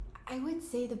I would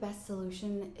say the best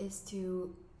solution is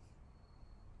to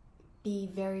be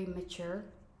very mature.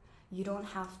 You don't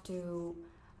have to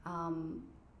um,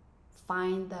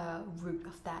 find the root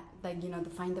of that, like, to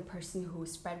find the person who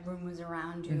spread rumors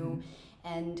around Mm-hmm. you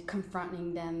and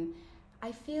confronting them.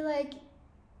 I feel like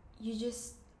you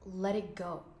just let it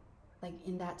go, like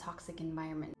in that toxic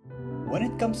environment. When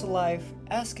it comes to life,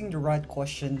 asking the right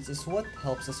questions is what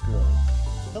helps us grow.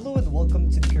 Hello and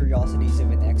welcome to the Curiosities of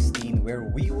an Ex-Teen, where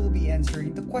we will be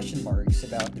answering the question marks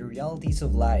about the realities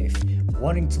of life,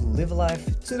 wanting to live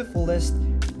life to the fullest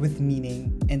with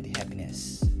meaning and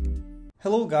happiness.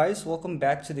 Hello guys, welcome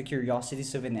back to the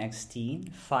Curiosities of an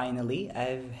Ex-Teen. Finally,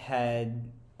 I've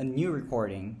had a new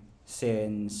recording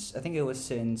since, I think it was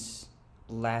since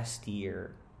last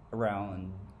year,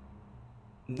 around,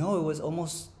 no, it was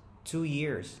almost 2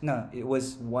 years. No, it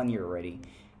was 1 year already.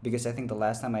 Because I think the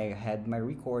last time I had my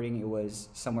recording, it was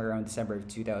somewhere around December of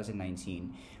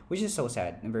 2019, which is so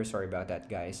sad. I'm very sorry about that,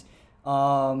 guys.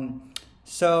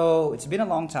 So it's been a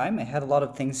long time. I had a lot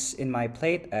of things in my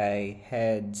plate. I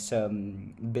had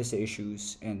some busy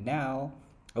issues, and now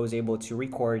I was able to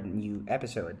record a new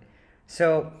episode.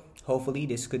 So hopefully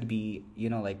this could be,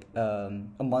 like a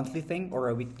monthly thing or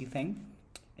a weekly thing.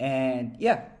 And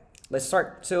yeah, let's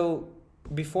start. So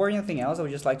before anything else, I would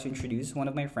just like to introduce one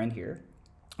of my friend here.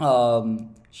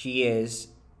 She is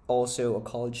also a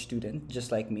college student,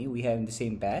 just like me. We have the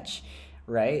same batch,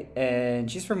 right?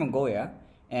 And she's from Mongolia.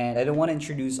 And I don't want to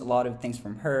introduce a lot of things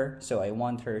from her, so I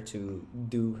want her to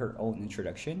do her own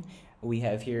introduction. We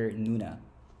have here Nuna.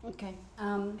 Okay.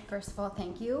 First of all,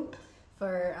 thank you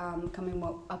for coming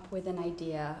up with an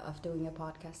idea of doing a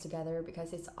podcast together,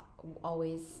 because it's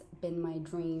always been my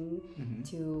dream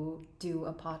to do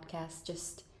a podcast,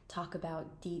 just talk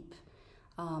about deep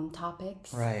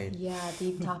topics. Right. Yeah,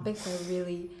 deep topics are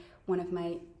really one of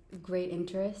my great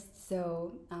interests.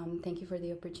 So thank you for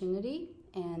the opportunity.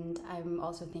 And I'm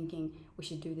also thinking we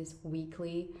should do this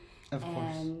weekly. Of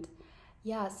course. And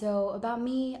yeah, so about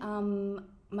me,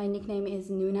 my nickname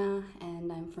is Nuna,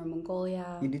 and I'm from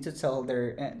Mongolia. You need to tell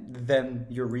them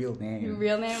your real name. Your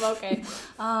real name? Okay.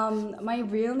 My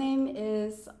real name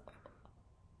is...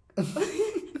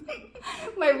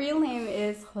 my real name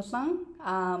is Hosang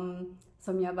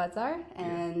Somya Bazar,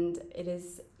 and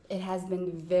it has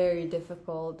been very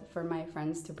difficult for my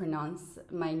friends to pronounce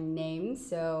my name,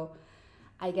 so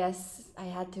I guess I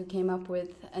had to came up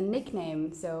with a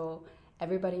nickname, so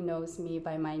everybody knows me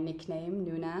by my nickname,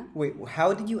 Nuna. Wait,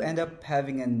 how did you end up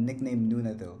having a nickname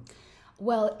Nuna though?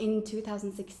 Well, in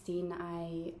 2016,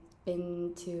 I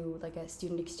been to like a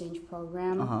student exchange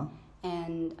program,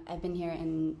 and I've been here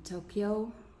in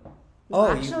Tokyo. Oh,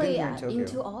 actually, you've been here in Tokyo.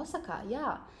 into Osaka,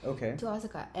 yeah. Okay. To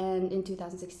Osaka, and in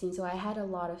 2016, so I had a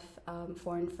lot of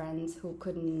foreign friends who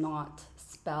could not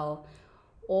spell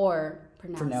or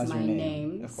pronounce my your name,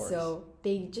 name. of course. So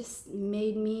they just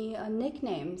made me a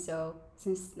nickname. So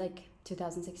since like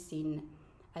 2016,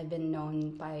 I've been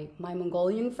known by my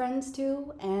Mongolian friends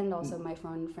too, and also my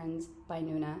foreign friends by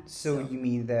Nuna. So you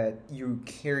mean that you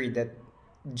carried that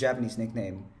Japanese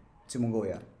nickname to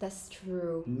Mongolia? That's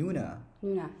true. Nuna.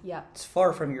 Nuna, yeah. It's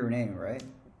far from your name, right?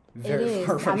 It is.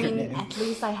 Far from I your mean, name. at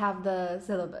least I have the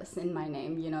syllabus in my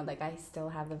name, like I still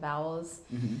have the vowels.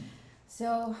 Mm-hmm.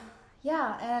 So,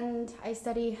 yeah, and I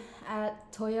study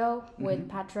at Toyo with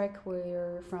Patrick.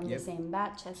 We're from the same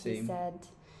batch, as we said.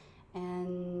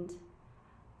 And,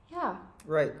 yeah.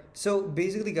 Right. So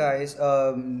basically, guys,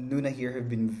 Nuna here have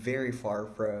been very far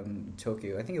from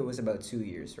Tokyo. I think it was about 2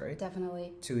 years, right?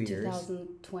 Definitely. 2 years.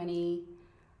 2020.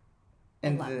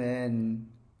 And then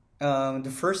the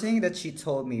first thing that she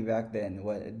told me back then,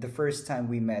 the first time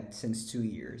we met since 2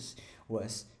 years,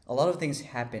 was a lot of things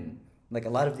happen. Like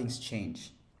a lot of things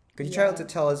change. Could you try to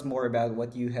tell us more about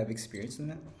what you have experienced in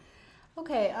that?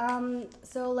 Okay,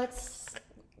 so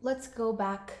let's go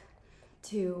back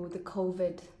to the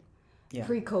pre-COVID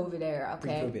era.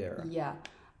 Okay. Pre-COVID era. Yeah.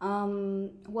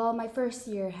 Well, my first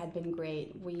year had been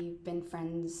great. We've been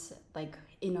friends like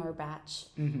in our batch.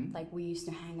 Like we used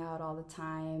to hang out all the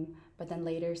time. But then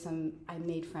later, I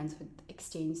made friends with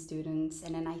exchange students,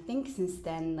 and then I think since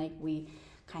then, like we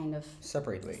kind of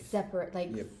separate ways.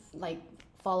 Like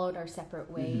followed our separate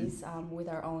ways with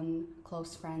our own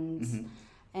close friends,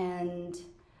 and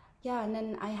yeah, and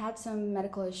then I had some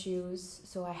medical issues,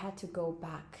 so I had to go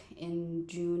back in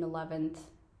June 11th.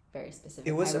 Very specific.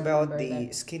 It was about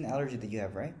the skin allergy that you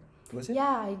have, right? Was it?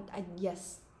 Yeah,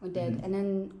 yes, I did. And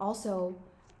then also,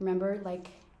 remember, like,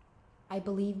 I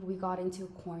believe we got into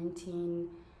quarantine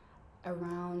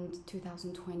around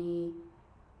 2020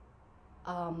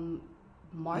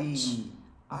 March.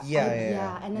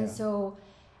 Yeah. And then so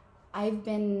I've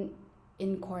been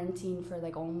in quarantine for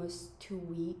like almost 2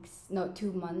 weeks. No,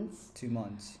 2 months. 2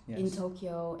 months. Yes. In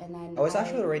Tokyo, and then I was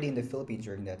actually already in the Philippines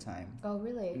during that time. Oh,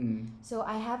 really? So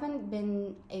I haven't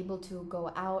been able to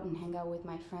go out and hang out with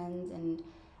my friends, and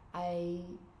I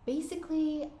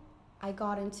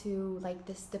got into like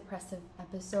this depressive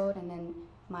episode, and then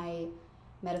my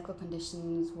medical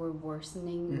conditions were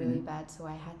worsening really bad, so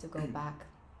I had to go back.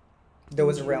 That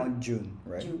was around June,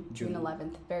 right? June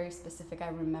 11th. Very specific. I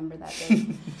remember that day.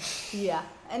 Yeah.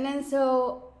 And then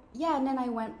and then I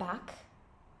went back.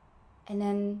 And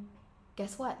then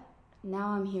guess what? Now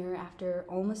I'm here after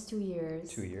almost 2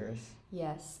 years. 2 years.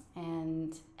 Yes.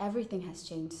 And everything has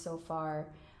changed so far.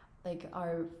 Like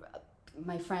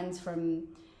my friends from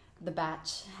the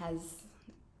batch has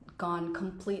gone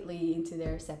completely into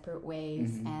their separate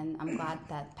ways. And I'm glad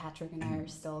that Patrick and I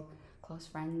are still close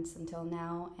friends until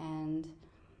now, and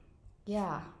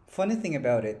yeah. Funny thing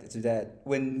about it is that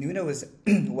when Nuna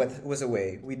was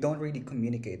away, we don't really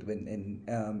communicate when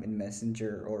in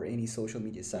Messenger or any social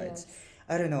media sites. Yes.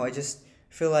 I don't know. I just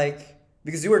feel like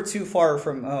because you were too far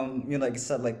from like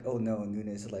said like, oh no,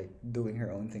 Nuna is like doing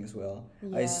her own thing as well.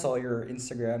 Yeah. I saw your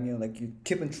Instagram. Like you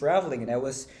keep on traveling, and I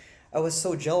was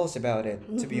so jealous about it,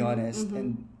 to be honest.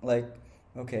 And like,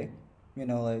 okay,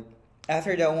 like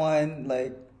after that one,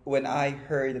 like. When I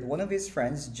heard that one of his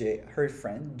friends, her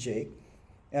friend Jake,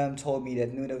 told me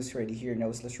that Nuna was already here, and I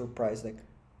was surprised, like,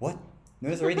 what?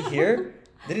 Nuna's already here?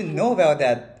 Didn't know about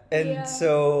that. And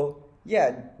so,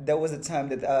 that was the time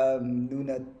that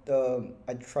Nuna,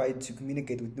 I tried to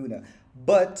communicate with Nuna.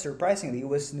 But surprisingly, it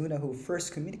was Nuna who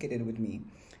first communicated with me,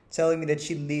 telling me that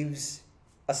she lives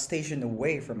a station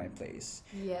away from my place,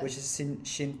 which is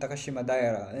Shin Takashima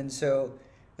Daira. And so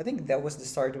I think that was the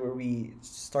start where we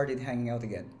started hanging out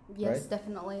again. Yes, right?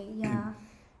 Definitely. Yeah.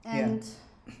 And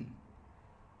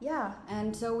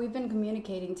and so we've been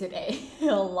communicating today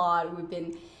a lot. We've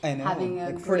been having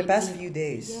a for the past few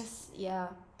days. Yes, yeah.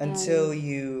 Until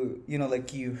you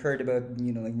heard about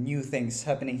like new things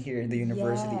happening here in the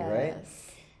university, right?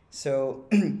 So,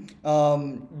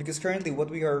 because currently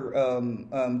what we are,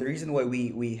 the reason why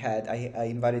I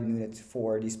invited Nuna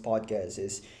for this podcast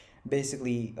is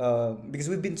basically because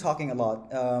we've been talking a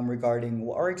lot regarding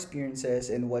our experiences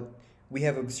and what we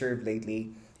have observed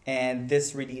lately, and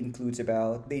this really includes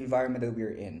about the environment that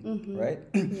we're in, right?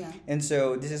 And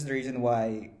so this is the reason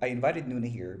why I invited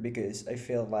Nuna here, because I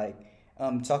feel like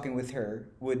talking with her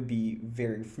would be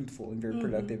very fruitful and very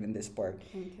productive in this part.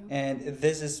 And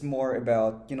this is more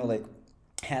about like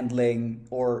handling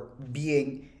or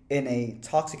being in a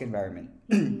toxic environment.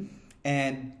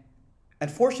 And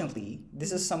unfortunately,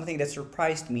 this is something that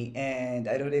surprised me, and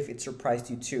I don't know if it surprised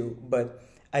you too, but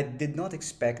I did not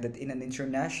expect that in an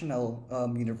international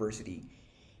university,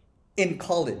 in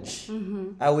college,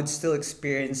 I would still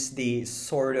experience the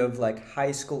sort of like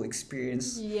high school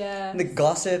experience. Yeah. The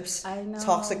gossips,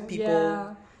 toxic people.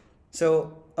 Yeah.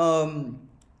 So,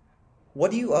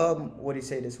 what do you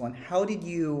say this one? How did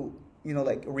you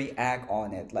like react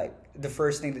on it? Like the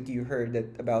first thing that you heard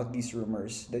about these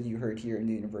rumors that you heard here in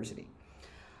the university?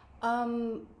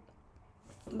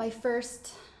 My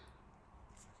first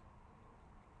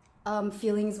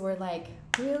feelings were like,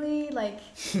 really, like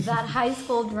that high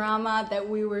school drama that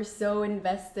we were so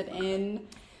invested in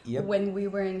when we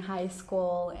were in high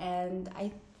school. And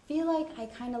I feel like I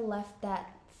kind of left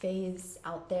that phase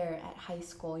out there at high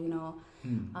school,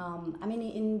 I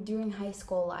mean, during high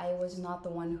school, I was not the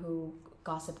one who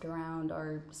gossiped around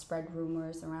or spread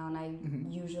rumors around. I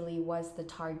usually was the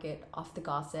target of the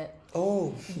gossip.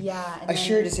 Oh, yeah. I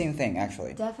share the same thing,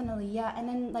 actually. Definitely, yeah. And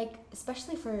then, like,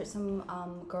 especially for some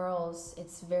girls,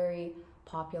 it's very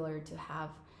popular to have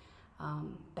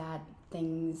bad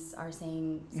things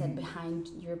said behind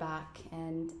your back,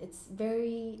 and it's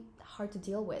very hard to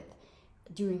deal with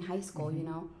during high school,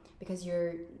 because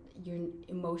you're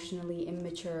emotionally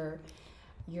immature.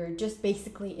 You're just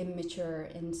basically immature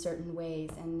in certain ways,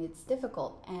 and it's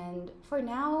difficult. And for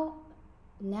now,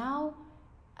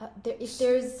 if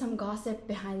there's some gossip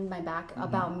behind my back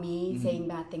about me, saying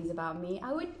bad things about me,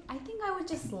 I think I would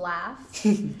just laugh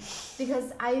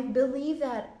because I believe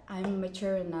that I'm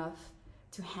mature enough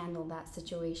to handle that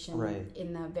situation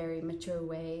in a very mature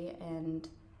way. And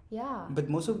yeah. But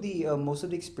most of the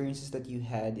experiences that you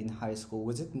had in high school,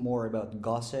 was it more about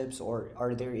gossips, or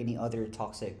are there any other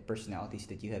toxic personalities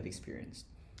that you have experienced?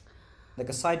 Like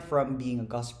aside from being a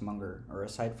gossip monger, or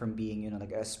aside from being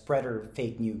like a spreader of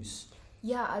fake news.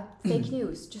 Yeah, fake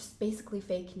news, just basically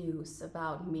fake news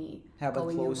about me. How about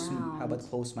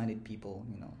close-minded people?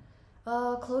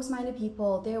 Close-minded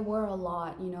people, there were a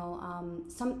lot.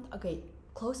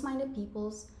 Close-minded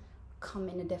people's come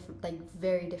in a different, like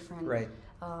very different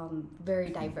very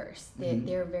diverse.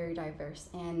 They're very diverse,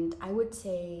 and I would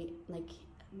say like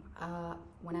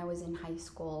when I was in high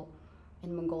school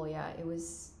in Mongolia,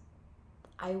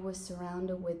 I was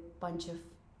surrounded with bunch of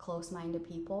close-minded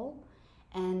people,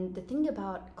 and the thing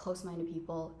about close-minded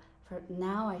people, for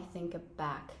now I think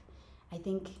back, I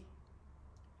think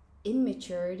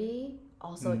immaturity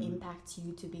also impacts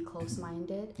you to be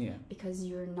close-minded because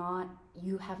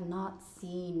you have not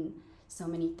seen so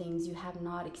many things, you have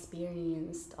not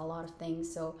experienced a lot of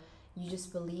things, so you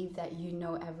just believe that you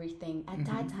know everything at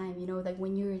that time. Like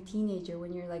when you're a teenager,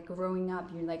 when you're like growing up,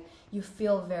 you're like, you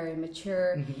feel very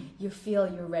mature, you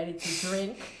feel you're ready to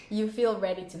drink, you feel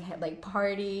ready to like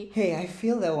party. Hey, I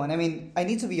feel that one. I mean, I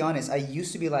need to be honest, I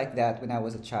used to be like that when I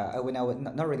was a child, when I was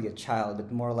not really a child, but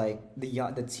more like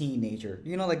the teenager,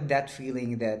 like that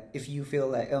feeling that if you feel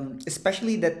like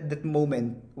especially that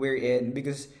moment we're in,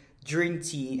 because during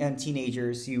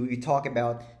teenagers, you talk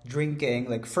about drinking,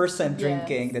 like first time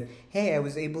drinking, that hey, I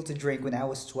was able to drink when I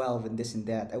was 12 and this and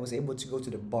that, I was able to go to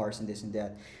the bars and this and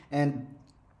that, and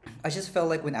I just felt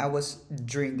like when I was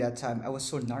during that time I was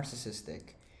so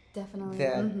narcissistic, definitely,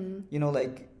 that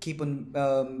like keep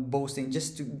on boasting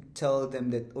just to tell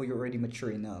them that, oh, you're already mature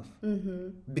enough,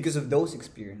 because of those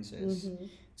experiences.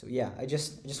 So yeah, I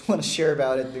just want to share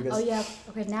about it because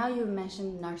okay, now you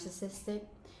mentioned narcissistic,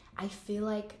 I feel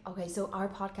like, okay, so our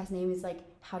podcast name is like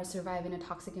How to Survive in a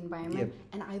Toxic Environment.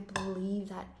 And I believe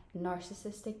that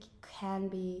narcissistic can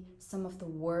be some of the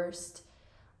worst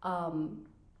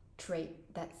trait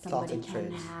that somebody Toxic can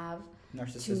traits. have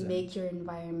Narcissism. to make your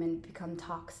environment become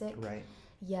toxic. Right.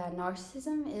 Yeah,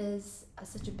 narcissism is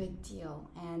such a big deal.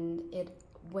 And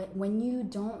when you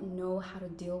don't know how to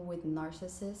deal with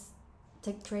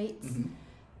narcissistic traits,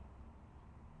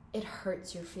 it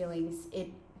hurts your feelings.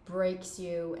 It breaks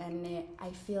you, and I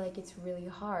feel like it's really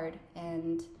hard,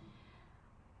 and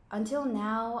until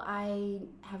now I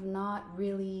have not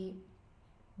really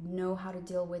know how to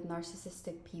deal with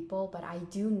narcissistic people, but I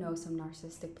do know some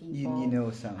narcissistic people. You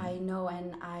know some. I know,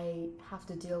 and I have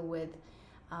to deal with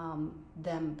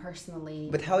them personally.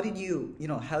 But how did you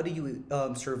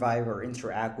survive or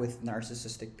interact with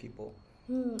narcissistic people?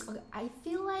 Okay, I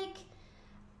feel like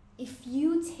if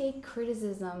you take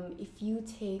criticism, if you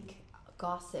take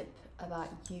gossip about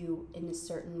you in a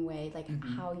certain way, like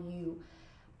how you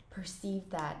perceive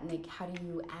that, like how do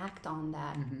you act on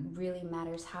that, really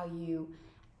matters how you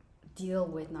deal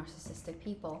with narcissistic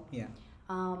people.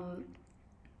 I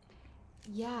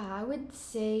would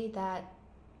say that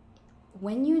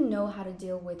when you know how to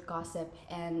deal with gossip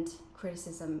and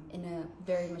criticism in a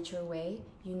very mature way,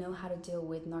 you know how to deal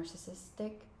with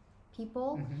narcissistic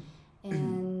people.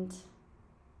 And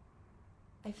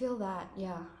I feel that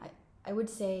I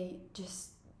would say just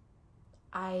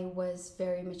I was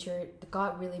very mature,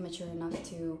 got really mature enough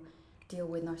to deal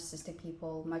with narcissistic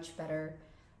people much better.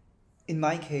 In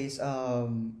my case,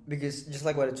 because just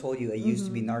like what I told you, I used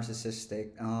to be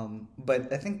narcissistic.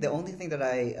 But I think the only thing that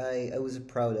I was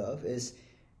proud of is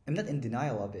I'm not in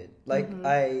denial of it. Like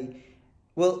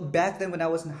back then when I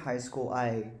was in high school,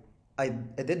 I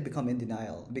did become in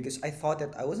denial because I thought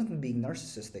that I wasn't being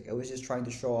narcissistic. I was just trying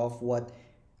to show off what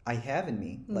I have in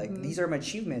me. Like these are my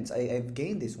achievements. I've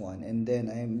gained this one, and then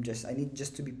I need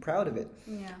just to be proud of it.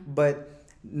 But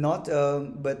not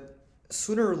but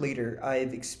sooner or later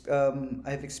I've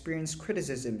experienced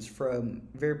criticisms from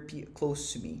very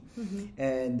close to me,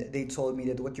 and they told me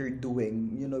that what you're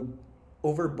doing,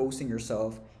 over boasting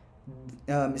yourself,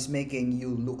 is making you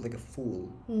look like a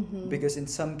fool, because in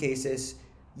some cases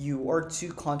you are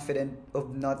too confident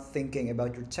of not thinking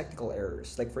about your technical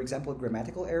errors, like for example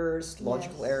grammatical errors,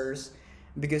 logical errors,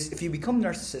 because if you become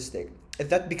narcissistic, if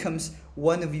that becomes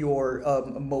one of your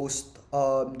most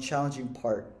challenging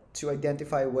part to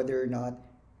identify whether or not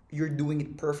you're doing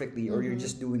it perfectly or you're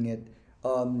just doing it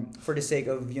for the sake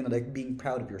of like being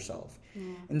proud of yourself.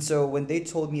 And so when they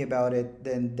told me about it,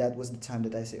 then that was the time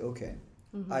that I say, okay,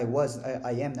 I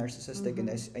am narcissistic, and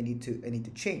I need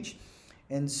to change.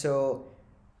 And so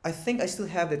I think I still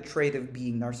have the trait of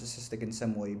being narcissistic in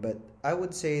some way, but I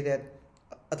would say that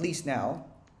at least now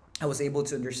I was able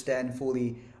to understand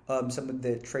fully some of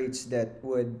the traits that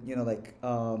would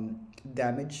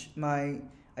damage my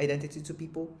identity to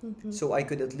people. So I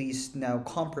could at least now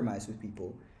compromise with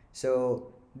people.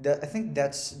 So I think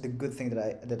that's the good thing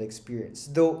that I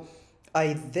experienced. Though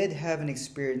I did have an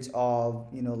experience of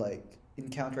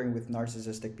encountering with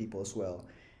narcissistic people as well,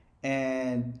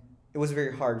 and it was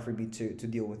very hard for me to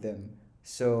deal with them.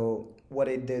 So what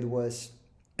I did was,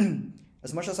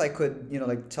 as much as I could,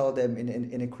 tell them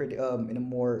in a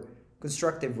more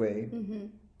constructive way,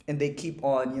 and they keep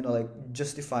on,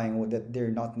 justifying that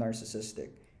they're not narcissistic.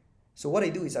 So what I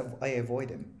do is I avoid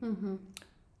him. Mm-hmm.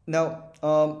 Now,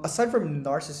 aside from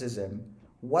narcissism,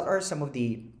 what are some of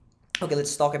the okay?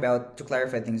 Let's talk about to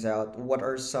clarify things out. What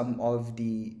are some of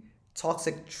the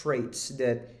toxic traits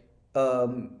that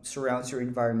surrounds your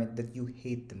environment that you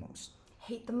hate the most?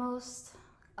 Hate the most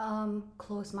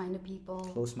close-minded people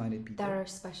Close-minded people. that are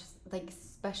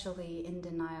especially in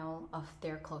denial of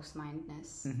their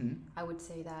close-mindedness. Mm-hmm. I would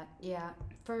say that, yeah.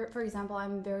 For example,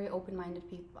 I'm a very open-minded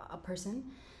a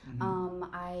person. Mm-hmm.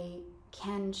 I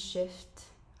can shift.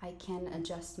 I can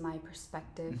adjust my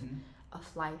perspective Mm-hmm.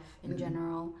 of life in Mhm.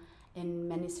 general in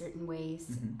many certain ways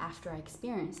Mhm. after I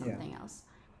experience Yeah. something else.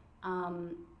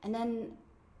 And then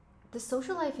the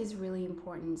social life is really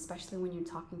important, especially when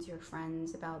you're talking to your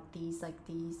friends about these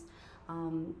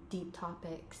deep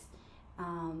topics.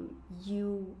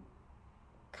 You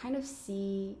kind of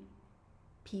see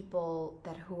people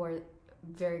who are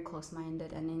very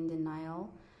close-minded and in denial.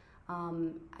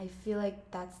 I feel like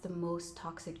that's the most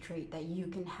toxic trait that you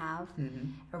can have Mm-hmm.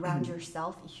 around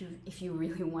yourself if you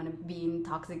really want to be in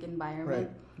toxic environment.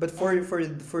 Right. But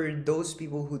for those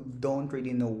people who don't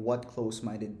really know what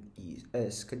close-minded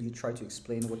is, could you try to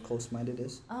explain what close-minded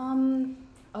is?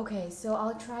 Okay, so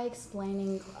I'll try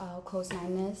explaining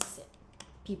close-mindedness,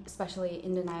 especially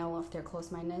in denial of their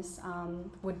close-mindedness,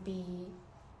 would be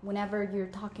whenever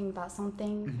you're talking about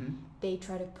something, Mm-hmm. they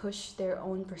try to push their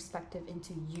own perspective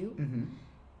into you, Mm-hmm.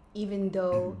 even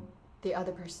though the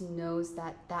other person knows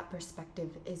that that perspective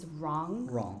is wrong.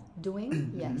 Wrong. Doing,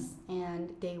 yes,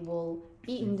 and they will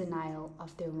be in denial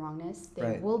of their wrongness. They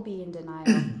Right. will be in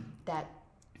denial that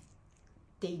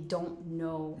they don't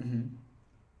know, Mm-hmm.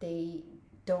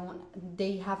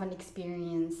 they haven't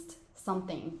experienced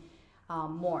something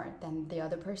more than the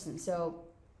other person. So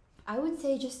I would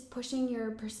say just pushing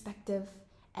your perspective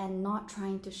and not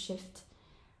trying to shift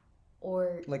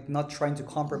or Like not trying to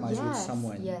compromise with Yes,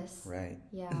 someone. yes. Right.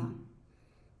 yeah.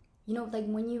 You know, like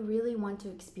when you really want to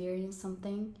experience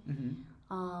something,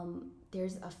 Mm-hmm.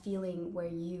 there's a feeling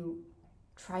where you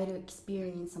try to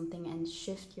experience something and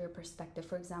shift your perspective.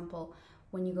 For example,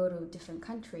 when you go to a different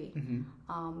country,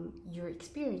 Mm-hmm. you're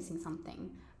experiencing something.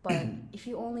 But if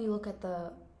you only look at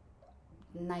the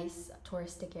nice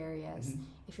touristic areas, Mhm.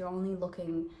 if you're only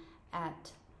looking at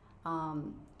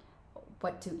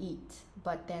what to eat,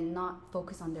 but then not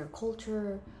focus on their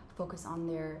culture, focus on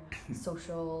their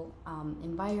social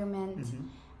environment,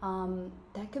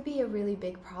 that could be a really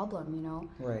big problem, you know.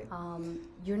 Right.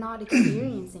 You're not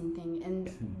experiencing things, and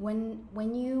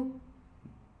when you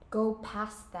go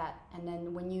past that, and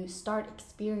then when you start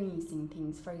experiencing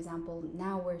things, for example,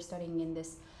 now we're studying in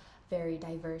this very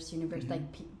diverse university, like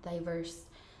diverse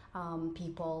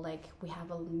people, like we have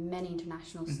many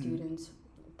international students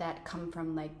that come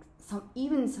from like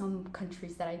some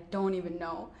countries that I don't even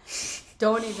know,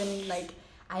 don't even like.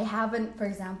 I haven't, for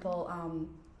example,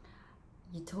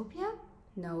 Utopia?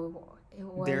 No, it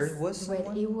was. There was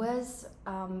someone? It was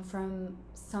from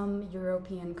some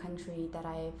European country that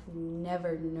I've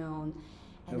never known,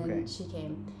 and then she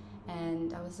came,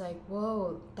 and I was like,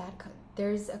 whoa,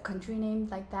 there's a country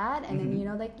named like that, and then you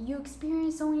know, like you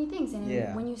experience so many things, and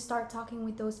then when you start talking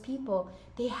with those people,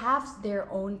 they have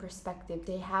their own perspective,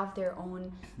 they have their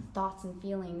own thoughts and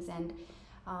feelings, and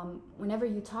whenever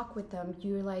you talk with them,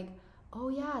 you're like, oh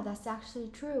yeah, that's actually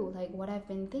true, like what I've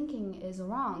been thinking is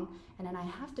wrong, and then I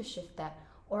have to shift that.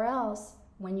 Or else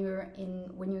when you're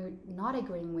not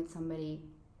agreeing with somebody,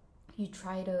 you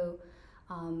try to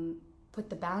put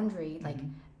the boundary, like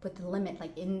put the limit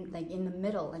like in the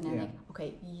middle, and then like,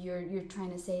 okay, you're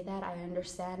trying to say that, I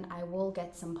understand, I will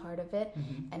get some part of it,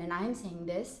 and then I'm saying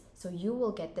this, so you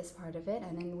will get this part of it,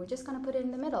 and then we're just gonna put it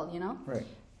in the middle, you know, right,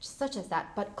 such as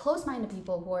that. But close-minded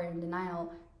people who are in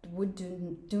denial would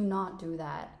do not do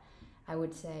that, I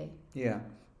would say. Yeah.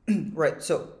 Right.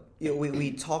 So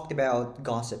we talked about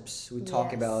gossips. We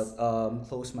talked about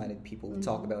close-minded people. We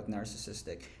talked about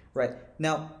narcissistic. Right.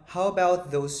 Now, how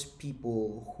about those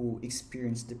people who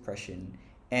experience depression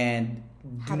and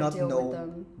do not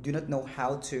know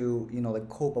how to, you know, like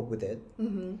cope up with it?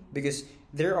 Because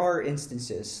there are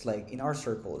instances, like in our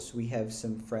circles, we have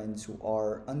some friends who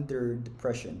are under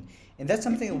depression, and that's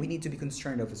something that we need to be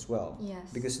concerned of as well. Yes.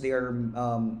 Because they are,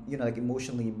 you know, like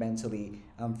emotionally, mentally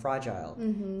fragile,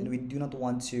 and we do not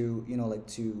want to, you know, like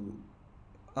to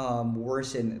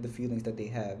worsen the feelings that they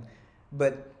have.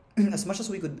 But as much as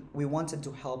we wanted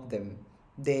to help them,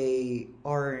 they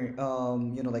are,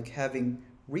 you know, like having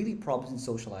really problems in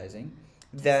socializing.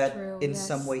 That in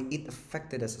some way it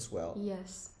affected us as well.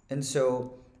 Yes. And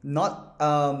so not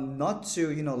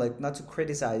to, you know, like not to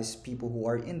criticize people who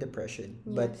are in depression,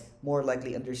 but more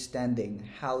likely understanding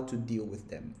how to deal with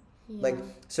them. Like,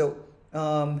 so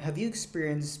Have you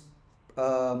experienced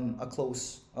a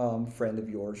close friend of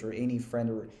yours or any friend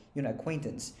or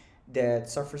acquaintance that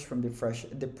suffers from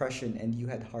depression and you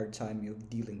had hard time of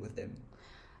dealing with them?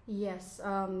 Yes.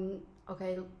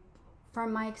 Okay.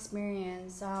 From my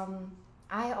experience,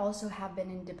 I also have been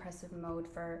in depressive mode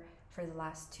for the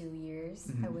last 2 years.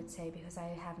 I Mm-hmm. would say because I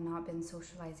have not been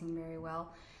socializing very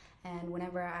well, and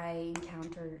whenever I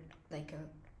encounter like a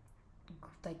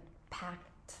like packed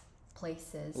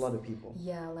places, A lot of people.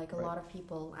 yeah, like a Right. lot of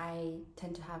people, I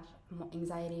tend to have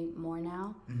anxiety more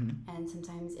now, Mm-hmm. and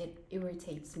sometimes it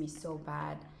irritates me so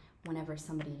bad whenever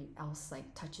somebody else like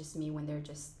touches me when they're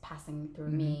just passing through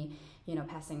Mm-hmm. me,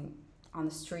 passing on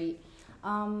the street.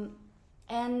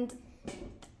 And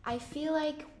I feel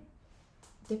like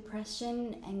depression,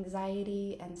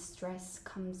 anxiety, and stress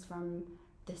comes from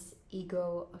this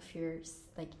ego of yours,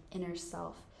 like inner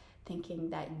self, thinking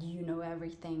that you know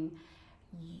everything.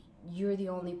 You're the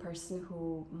only person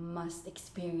who must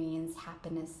experience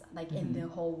happiness, like in the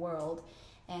Mm-hmm. whole world,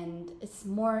 and it's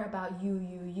more about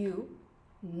you,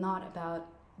 not about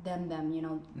them.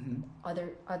 Mm-hmm.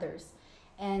 Others,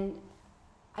 and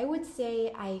I would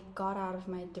say I got out of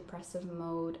my depressive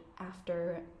mode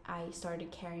after I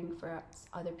started caring for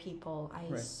other people. I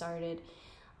Right. started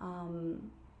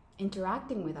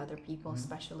interacting with other people, Mhm.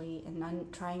 especially, and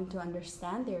trying to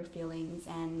understand their feelings.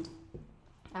 And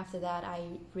after that, I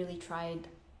really tried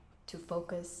to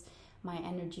focus my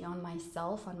energy on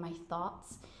myself, on my thoughts,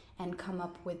 and come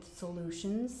up with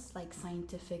solutions, like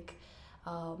scientific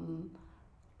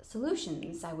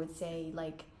solutions, I would say,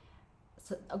 like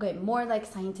so, okay, more like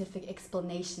scientific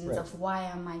explanations Right. of why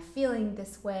am I feeling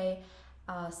this way.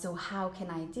 So how can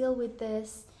I deal with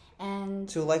this? And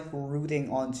So like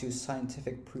rooting onto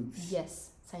scientific proofs.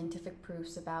 yes, scientific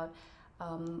proofs about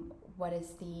what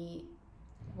is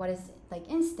like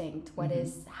instinct, what Mhm.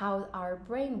 is how our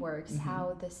brain works, Mhm.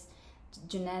 how this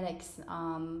genetics,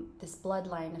 this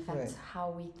bloodline affects Right.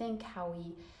 how we think, how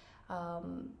we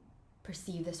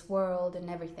perceive this world and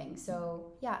everything.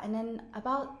 So yeah, and then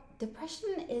about depression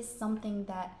is something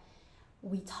that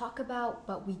we talk about,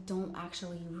 but we don't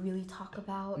actually really talk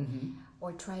about Mm-hmm.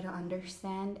 or try to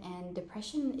understand. And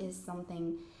depression is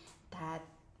something that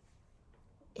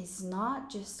is not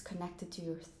just connected to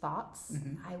your thoughts.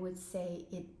 Mhm. I would say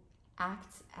it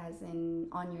acts as in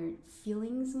on your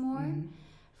feelings more. Mhm.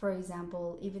 For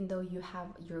example, even though you have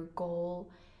your goal,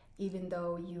 even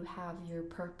though you have your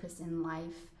purpose in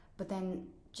life, but then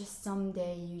just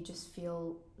someday you just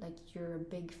feel like you're a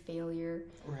big failure.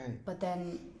 Right. But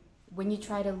then when you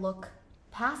try to look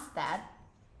past that,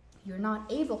 you're not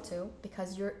able to,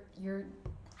 because you're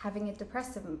having a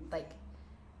depressive, like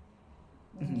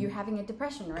Mhm. you're having a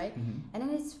depression, right? Mhm. And then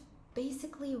it's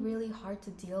basically really hard to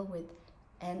deal with,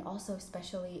 and also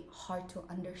especially hard to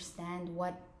understand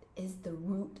what is the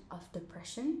root of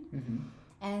depression. Mhm.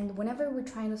 And whenever we're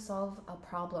trying to solve a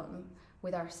problem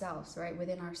with ourselves, right,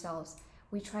 within ourselves,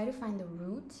 we try to find the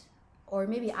root, or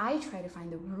maybe I try to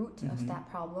find the root Mhm. of that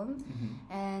problem. Mhm.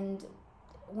 And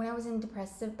when I was in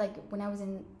depressive, like when I was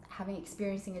in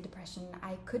experiencing a depression,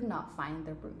 I could not find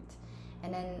the root.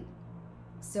 And then,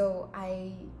 so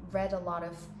I read a lot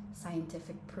of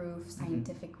scientific proof,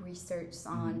 scientific research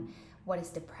on what is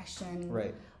depression,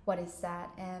 Right. what is that.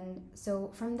 And so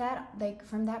from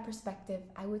that perspective,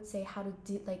 I would say how to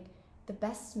like the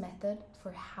best method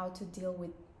for how to deal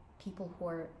with people who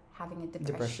are having a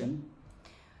depression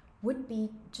would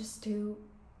be just to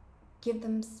give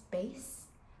them space,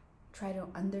 try to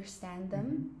understand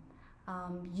them.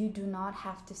 You do not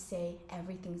have to say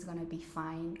everything's gonna be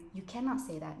fine. You cannot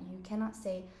say that. You cannot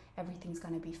say everything's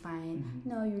gonna be fine. Mhm.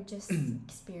 No, you're just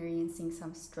experiencing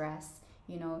some stress.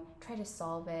 Try to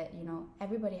solve it.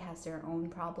 Everybody has their own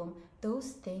problem.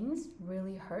 Those things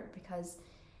really hurt, because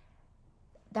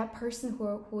that person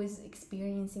who is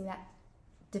experiencing that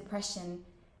depression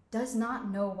does not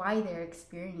know why they're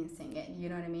experiencing it. You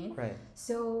know what I mean? Right.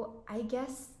 So I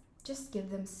guess just give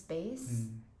them space.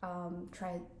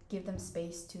 Mhm. Give them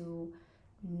space to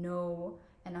know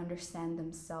and understand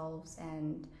themselves,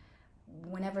 and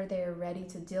whenever they're ready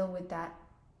to deal with that,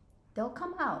 they'll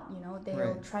come out. They'll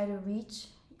Right. try to reach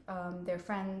their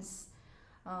friends,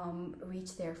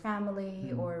 reach their family,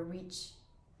 Mhm. or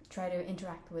try to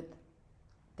interact with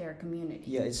their community.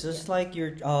 Yeah, it's just like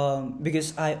you're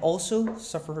because I also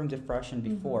suffer from depression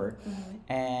before,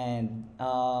 and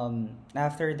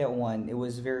after that one, it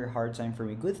was a very hard time for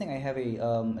me. Good thing I have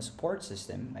a support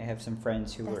system. I have some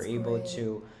friends who were That's able great.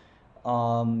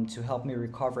 to help me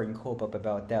recover and cope up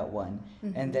about that one.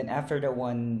 And then after that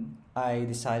one, I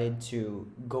decided to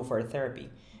go for a therapy.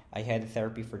 I had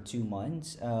therapy for 2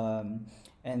 months,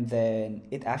 and then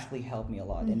it actually helped me a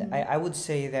lot. And I would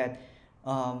say that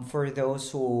for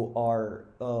those who are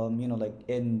like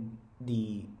in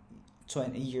the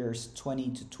 20 years 20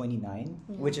 to 29,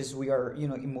 which is we are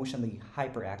emotionally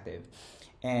hyperactive,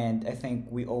 and I think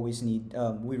we always need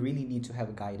we really need to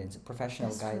have guidance, professional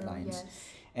That's true, guidelines. yes.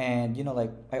 And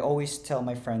like I always tell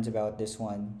my friends about this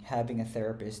one, having a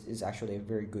therapist is actually a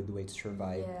very good way to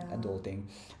survive Yeah. adulting.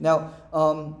 Now,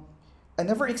 I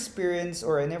never experienced,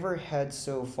 or I never had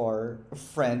so far a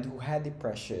friend who had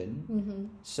depression. Mm-hmm.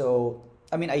 So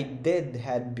I mean, I did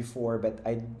had before, but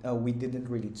I we didn't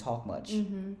really talk much.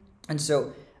 Mm-hmm. And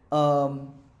so,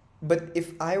 but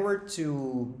if I were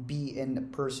to be in a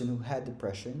person who had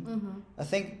depression, Mm-hmm. I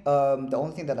think the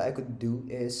only thing that I could do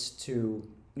is to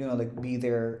like be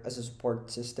there as a support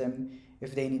system.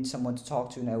 If they need someone to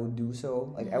talk to, and I would do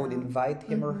so. Like I would Yeah. invite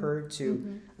him or Mhm. her to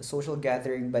Mhm. a social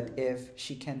gathering, but if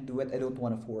she can't do it, I don't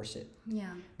want to force it.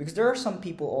 Yeah. Because there are some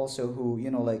people also who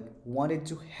like wanted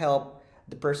to help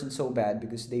the person so bad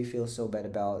because they feel so bad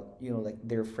about like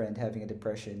their friend having a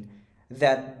depression,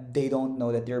 that they don't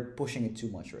know that they're pushing it too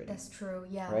much already. That's true.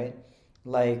 Yeah. Right,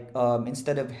 like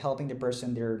instead of helping the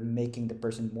person, they're making the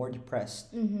person more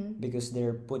depressed Mm-hmm. because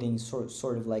they're putting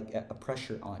sort of like a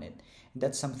pressure on it.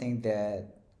 That's something that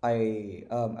I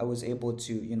was able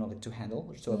to like to handle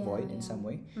or to avoid in Yeah. some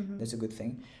way. Mm-hmm. That's a good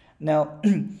thing. Now,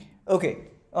 okay.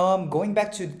 Going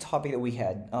back to the topic that we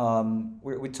had,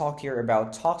 we talked here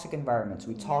about toxic environments.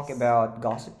 We talk Yes. about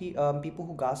gossipy, people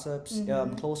who gossips,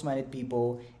 Mhm. close-minded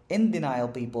people, in denial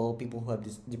people, people who have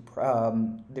this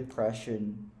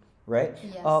depression, right?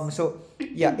 Yes. So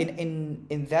yeah,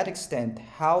 in that extent,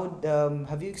 how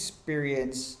have you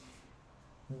experienced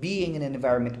being in an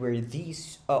environment where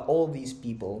these all these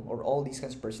people or all these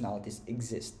kinds of personalities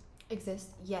exist? Exist.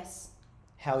 Yes.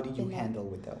 How did you Been there. handle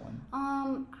with that one?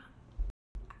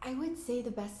 I would say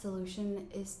the best solution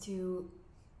is to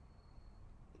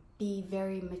be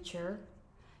very mature.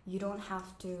 You don't have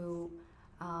to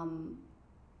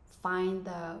find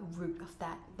the root of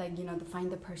that, like to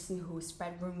find the person who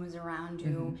spread rumors around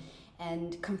you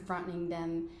and confronting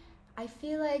them. I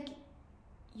feel like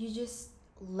you just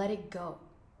let it go.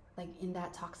 Like in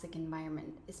that toxic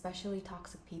environment, especially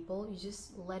toxic people, you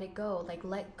just let it go. Like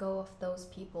let go of those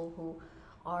people who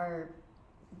are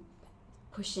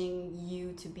pushing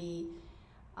you to be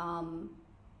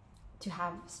to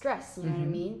have stress, you know what I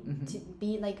mean? To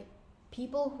be like,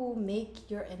 people who make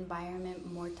your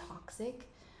environment more toxic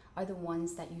are the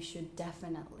ones that you should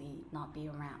definitely not be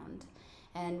around.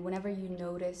 And whenever you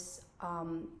notice,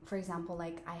 for example,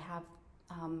 like I have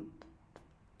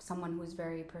someone who's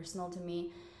very personal to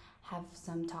me have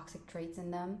some toxic traits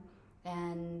in them,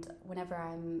 and whenever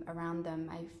I'm around them,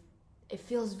 it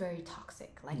feels very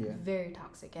toxic, like very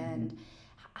toxic. And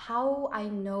how I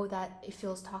know that it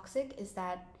feels toxic is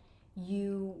that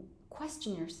you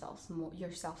question yourself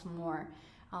more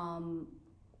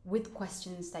with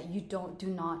questions that you do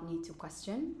not need to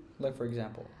question. Like for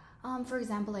example,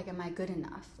 like, am I good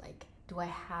enough? Like, do I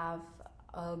have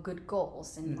good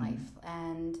goals in life?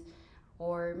 And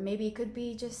or maybe it could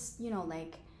be just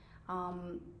like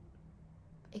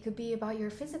it could be about your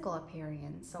physical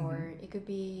appearance, or it could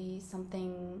be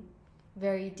something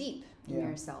very deep in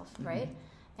yourself, right?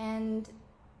 And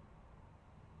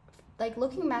like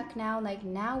looking back now, like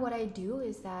now what I do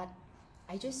is that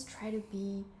I just try to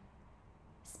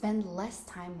spend less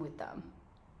time with them.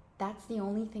 That's the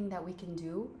only thing that we can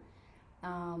do.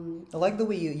 I like the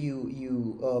way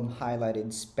you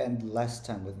highlighted spend less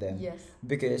time with them. Yes.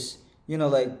 Because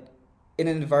like in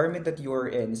an environment that you're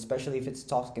in, especially if it's a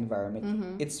toxic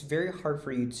environment, it's very hard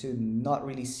for you to not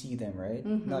really see them, right?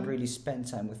 Not really spend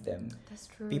time with them. That's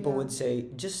true. People would say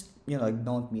just like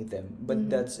don't meet them, but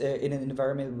that's in an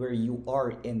environment where you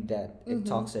are in that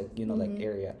toxic like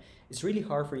area. It's really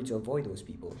hard for you to avoid those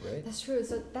people, right? That's true.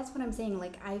 So that's what I'm saying.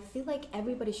 Like, I feel like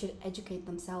everybody should educate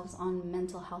themselves on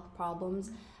mental health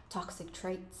problems, toxic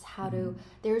traits, how to.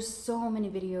 There's so many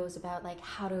videos about like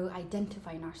how to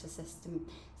identify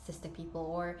narcissistic people,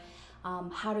 or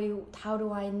how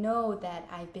do I know that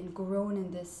I've been grown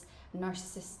in this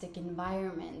narcissistic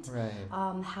environment? Right.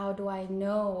 How do I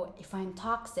know if I'm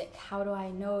toxic? How do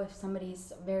I know if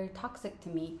somebody's very toxic to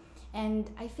me? And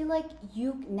I feel like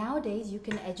nowadays you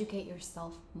can educate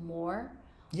yourself more.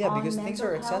 Yeah, on because things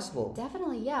are mental health. accessible.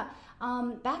 Definitely, yeah.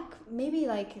 Back maybe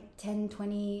like 10,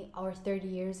 20, or 30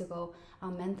 years ago,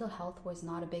 mental health was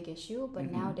not a big issue. But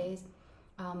nowadays,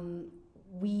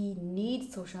 we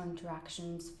need social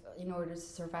interactions in order to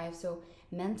survive. So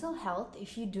mental health,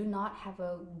 if you do not have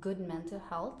a good mental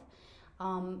health,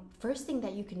 first thing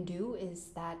that you can do is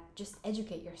that just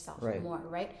educate yourself Right. more,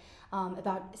 right?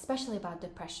 About especially about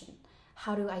depression,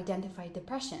 how to identify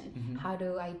depression, how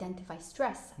to identify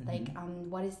stress, like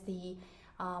what is the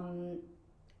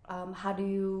how do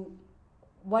you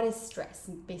what is stress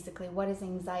basically, what is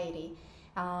anxiety,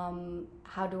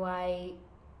 how do I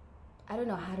don't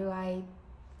know, how do I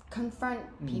confront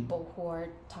people who are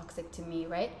toxic to me,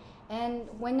 right? And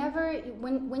whenever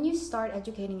when you start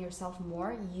educating yourself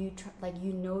more, you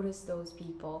notice those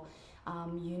people,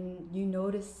 you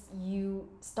notice, you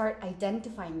start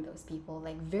identifying those people,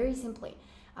 like very simply.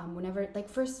 Whenever, like,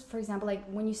 first, for example, like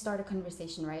when you start a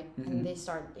conversation, right, and they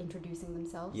start introducing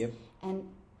themselves, Yep. and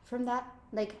from that,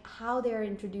 like how they're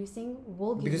introducing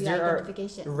will give Because you there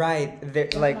identification. are right there,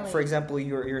 like for Definitely. example,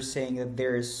 you're saying that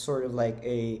there is sort of like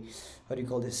a, how do you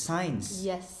call this,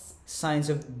 signs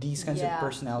of these kinds of Yeah,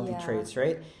 personality yeah. traits,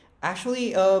 right?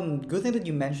 Actually, good thing that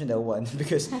you mentioned that one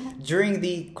because during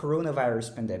the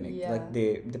coronavirus pandemic, Yeah. like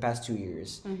the past 2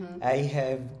 years, Mm-hmm. I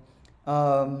have,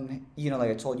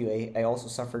 like I told you, I also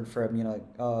suffered from,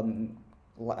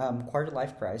 quarter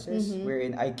life crisis, Mhm.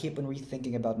 wherein I keep on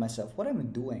rethinking about myself. What am I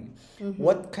doing? Mm-hmm.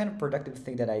 What kind of productive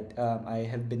thing that I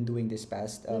have been doing this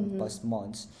past past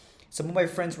months? Some of my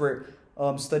friends were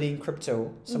studying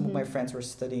crypto. Some of my friends were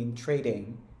studying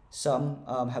trading. Some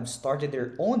have started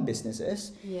their own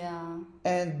businesses. Yeah.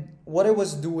 And what I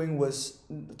was doing was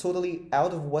totally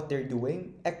out of what they're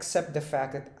doing, except the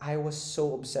fact that I was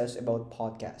so obsessed about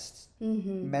podcasts,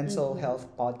 mental health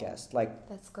podcasts, like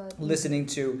That's good. listening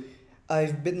to.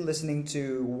 I've been listening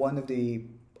to one of the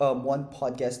one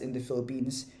podcast in the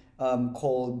Philippines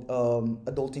called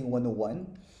Adulting 101.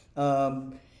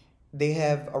 They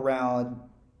have around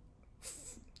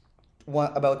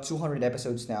about 200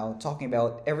 episodes now, talking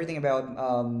about everything about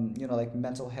like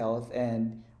mental health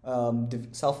and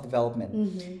self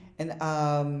development. And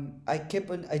I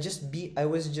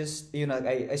was just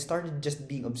I started just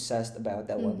being obsessed about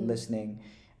that one, listening,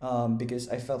 because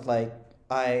I felt like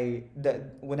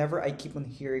that whenever I keep on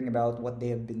hearing about what they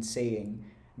have been saying,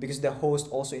 because the host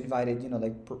also invited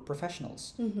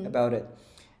professionals about it,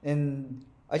 and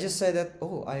I just said that,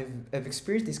 oh, I've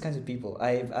experienced these kinds of people.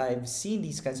 I've seen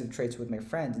these kinds of traits with my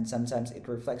friends, and sometimes it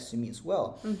reflects to me as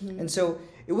well. And so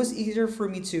it was easier for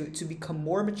me to become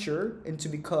more mature and to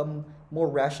become more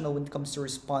rational when it comes to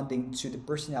responding to the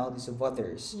personalities of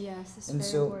others. Yes, it's And very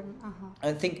so important.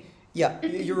 I think, yeah,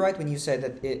 you're right when you said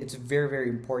that it's very, very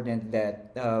important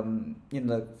that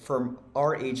from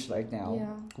our age right now,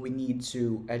 Yeah. we need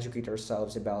to educate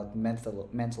ourselves about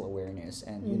mental awareness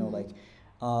and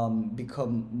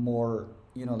become more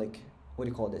what do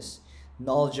you call this,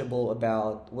 knowledgeable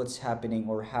about what's happening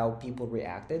or how people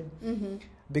reacted.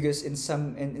 Because in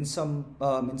some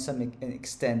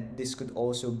extent, this could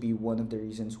also be one of the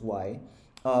reasons why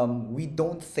we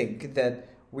don't think that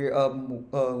we're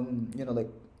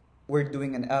we're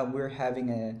doing we're having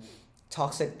a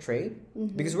toxic trait,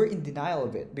 because we're in denial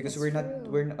of it, because That's we're not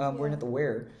true. we're Yeah. not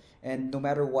aware. And no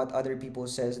matter what other people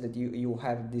says that you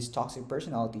have this toxic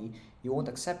personality, you won't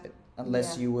accept it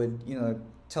unless Yeah. you would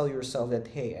tell yourself that,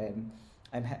 hey,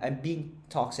 I'm being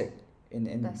toxic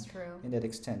in That's true. in that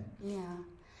extent. Yeah.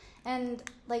 And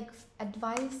like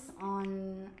advice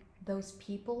on those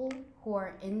people who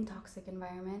are in toxic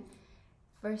environment.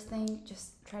 First thing,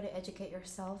 just try to educate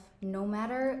yourself. No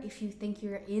matter if you think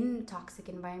you're in toxic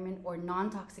environment or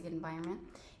non-toxic environment,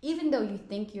 even though you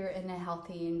think you're in a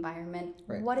healthy environment,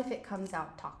 Right. what if it comes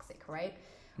out toxic, right?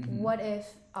 What if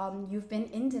you've been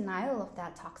in denial of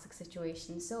that toxic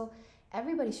situation? So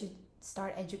everybody should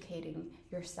start educating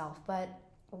yourself. But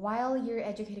while you're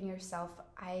educating yourself,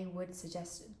 I would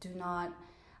suggest do not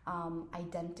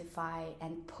identify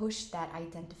and push that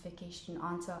identification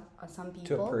onto some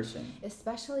people. To a person.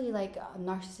 Especially like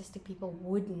narcissistic people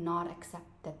would not accept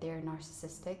that they're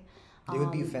narcissistic. They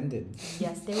would be offended.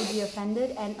 Yes, they would be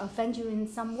offended and offend you in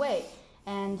some way,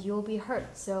 and you'll be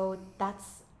hurt. So that's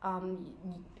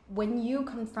when you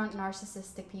confront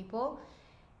narcissistic people,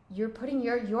 you're putting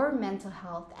your mental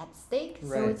health at stake. So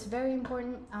Right. it's very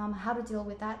important how to deal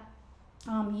with that.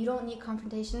 You don't need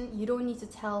confrontation. You don't need to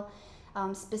tell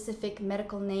specific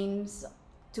medical names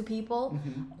to people.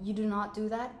 You do not do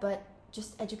that, but just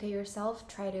educate yourself.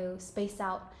 Try to space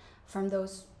out from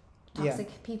those toxic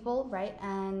people, right?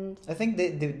 And I think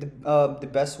the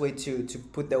best way to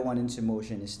put that one into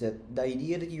motion is that the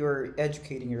idea that you're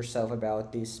educating yourself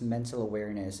about this mental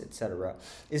awareness, etc.,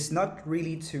 is not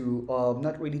really to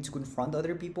confront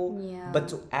other people, Yeah. but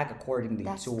to act accordingly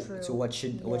That's to true. what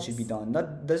should be Yes. done.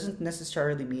 Not doesn't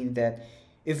necessarily mean that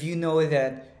if you know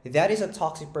that that is a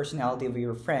toxic personality of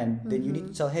your friend, then you need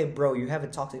to tell, hey, bro, you have a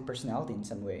toxic personality in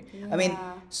some way. I mean,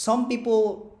 Yeah. some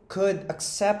people could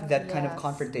accept that kind of Yes.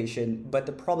 confrontation, but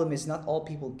the problem is not all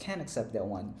people can accept that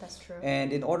one. That's true.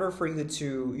 And in order for you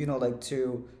to,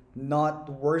 to not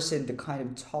worsen the kind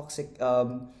of toxic,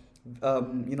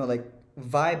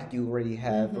 vibe that you already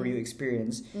have or you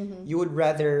experience, you would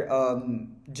rather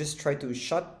just try to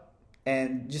shut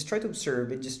and just try to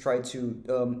observe and just try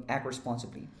to act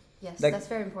responsibly. Yes, like- that's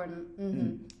very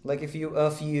important. Like if you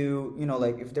if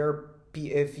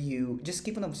you just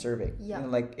keep on observing, Yeah.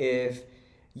 like if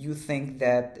you think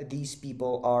that these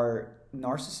people are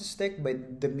narcissistic,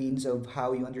 but the means of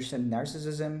how you understand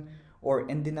narcissism or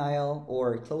in denial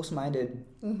or close-minded,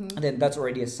 then that's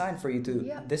already a sign for you to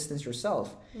Yeah. distance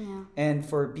yourself. Yeah. And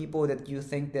for people that you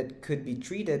think that could be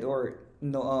treated or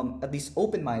at least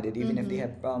open-minded, even if they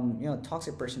have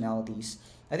toxic personalities,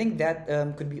 I think that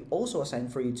could be also a sign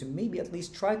for you to maybe at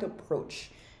least try to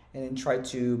approach and then try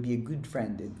to be a good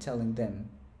friend in telling them.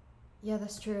 Yeah,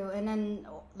 that's true. And then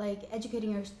like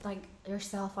educating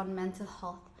yourself on mental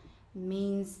health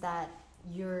means that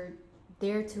you're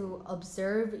there to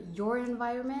observe your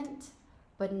environment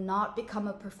but not become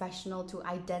a professional to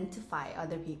identify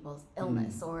other people's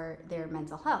illness or their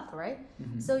mental health, right?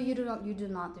 So you do not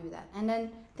do that. And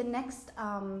then the next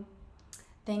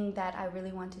thing that I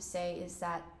really want to say is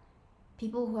that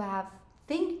people who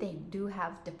think they do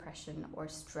have depression or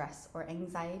stress or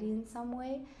anxiety in some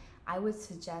way, I would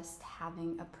suggest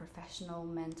having a professional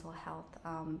mental health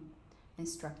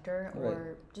instructor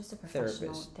or just a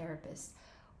professional therapist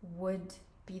would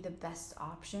be the best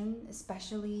option,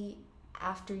 especially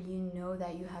after you know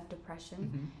that you have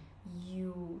depression.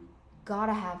 You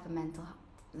gotta have a mental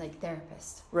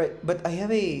therapist. Right, but I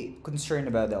have a concern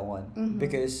about that one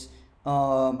because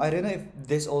I don't know if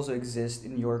this also exists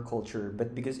in your culture,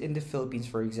 but because in the Philippines,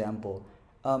 for example,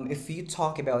 if you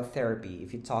talk about therapy,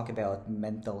 if you talk about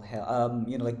mental health,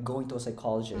 like going to a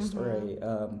psychologist or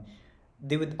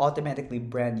they would automatically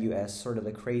brand you as sort of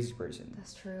a crazy person.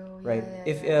 That's true. Right?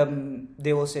 Yeah, If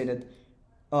they will say that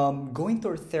going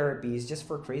to therapy is just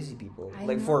for crazy people,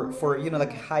 for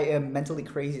high mentally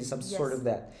crazy, some sort of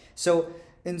that. So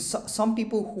and some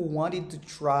people who wanted to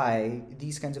try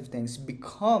these kinds of things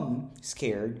become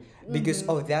scared because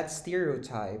of that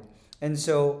stereotype, and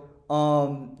so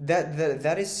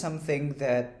that is something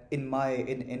that in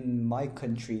my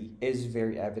country is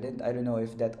very evident. I don't know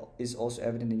if that is also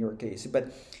evident in your case,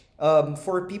 but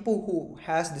for people who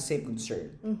has the same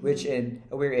concern,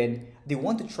 wherein they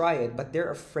want to try it but they're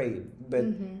afraid, but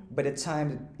by the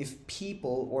time if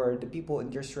people or the people in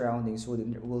their surroundings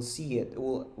will see it,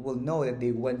 will know that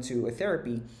they went to a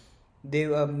therapy, they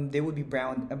would be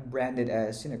branded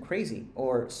as crazy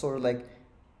or sort of like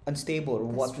unstable or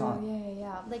That's whatnot. true.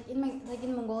 Yeah. Like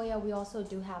in Mongolia, we also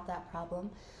do have that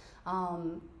problem.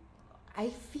 I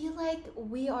feel like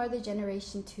we are the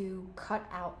generation to cut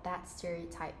out that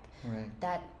stereotype. Right.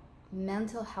 That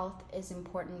mental health is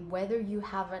important, whether you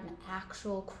have an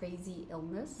actual crazy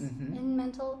illness in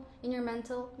your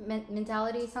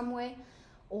mentality some way,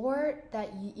 or that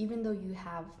even though you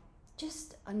have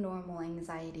just a normal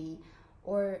anxiety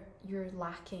or you're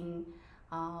lacking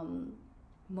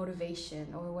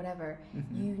motivation or whatever,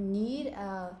 you need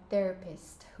a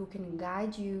therapist who can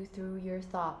guide you through your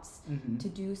thoughts to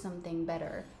do something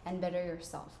better and better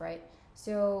yourself, right?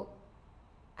 So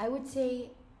I would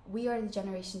say we are the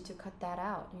generation to cut that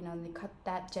out, and they cut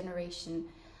that generation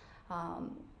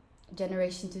to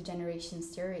generation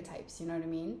stereotypes, you know what I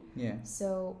mean? Yeah.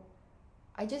 So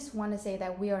I just want to say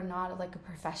that we are not like a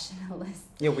professionalist.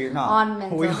 Yeah, we're not. On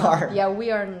mental we health. are. Yeah, we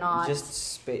are not.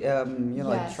 Just like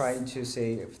Yes. trying to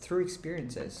say through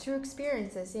experiences. Through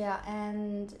experiences, yeah,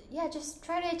 and just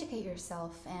try to educate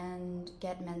yourself and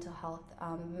get mental health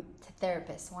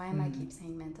therapists. Why am I keep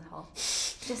saying mental health?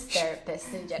 Just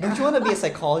therapists in general. Don't you want to be a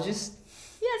psychologist?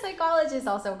 Yeah, psychologist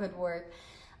also could work.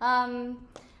 I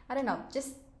don't know.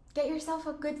 Just get yourself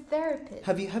a good therapist.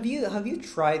 Have you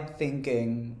tried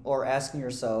thinking or asking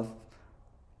yourself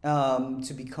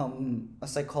to become a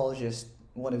psychologist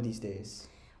one of these days?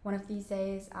 One of these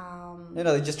days,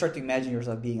 Just try to imagine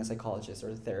yourself being a psychologist or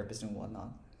a therapist and whatnot.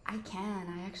 I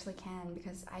actually can,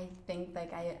 because I think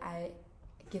I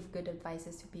give good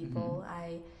advices to people.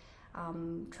 I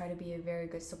try to be a very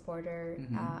good supporter.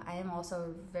 I am also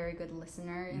a very good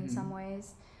listener in some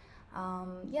ways.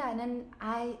 And then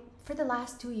for the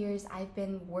last 2 years, I've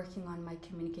been working on my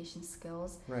communication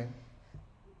skills. Right.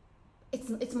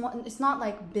 It's not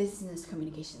like business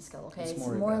communication skill, okay? It's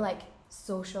more like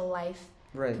social life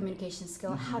communication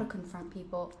skill, how to confront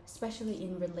people, especially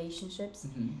in relationships.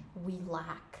 We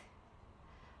lack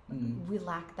we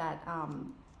lack that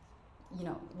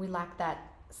we lack that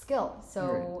skill.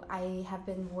 So I have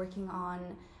been working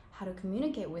on how to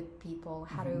communicate with people,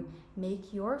 how to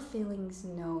make your feelings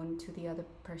known to the other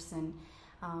person,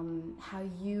 how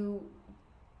you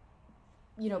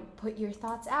put your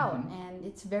thoughts out. And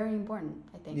it's very important,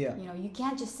 I think. You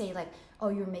can't just say like, oh,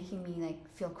 you're making me like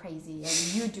feel crazy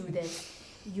and you do this,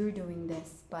 you're doing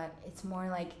this. But it's more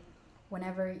like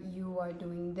whenever you are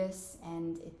doing this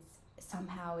and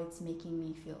it's making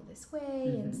me feel this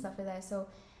way and stuff like that. So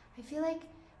I feel like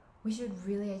we should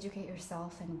really educate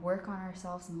yourself and work on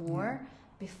ourselves more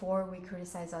before we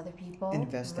criticize other people.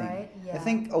 Investing. Right? Yeah. I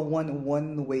think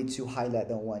one way to highlight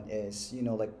that one is,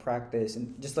 like practice,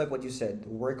 and just like what you said,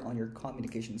 work on your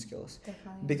communication skills.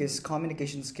 Definitely. Because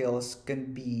communication skills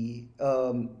can be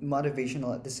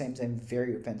motivational, at the same time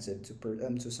very offensive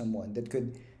to someone, that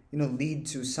could lead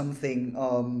to something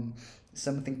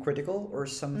critical or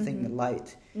something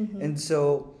light. And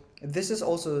so this is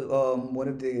also one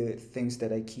of the things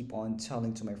that I keep on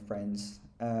telling to my friends,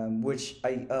 which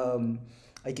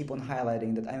I keep on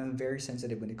highlighting, that I'm very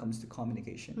sensitive when it comes to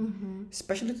communication,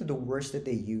 especially to the words that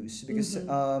they use, because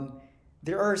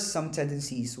there are some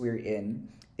tendencies wherein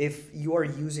if you are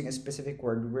using a specific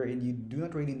word wherein you do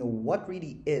not really know what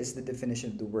really is the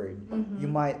definition of the word,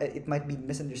 it might be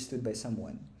misunderstood by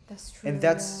someone. That's true. And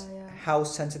that's how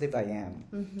sensitive I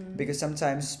am, because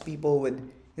sometimes people would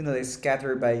they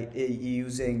scatter by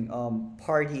using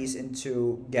parties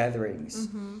into gatherings.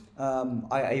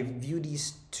 I view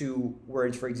these two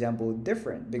words, for example,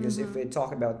 different, because if we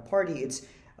talk about party, it's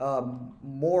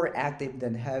more active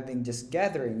than having just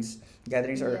gatherings.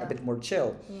 Gatherings are a bit more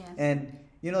chill. And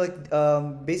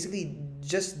basically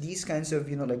just these kinds of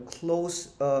close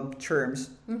terms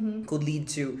could lead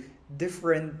to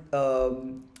different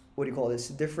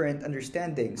different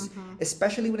understandings,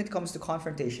 especially when it comes to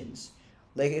confrontations.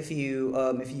 Like if you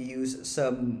use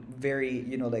some very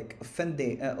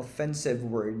offensive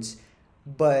words,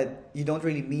 but you don't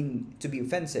really mean to be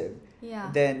offensive,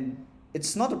 then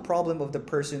it's not a problem of the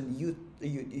person you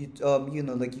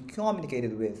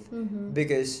communicated with,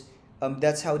 because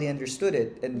that's how they understood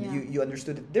it, and you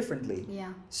understood it differently.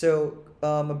 So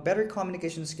a better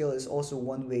communication skill is also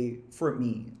one way for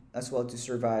me as well to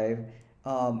survive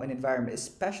an environment,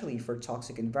 especially for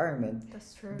toxic environment.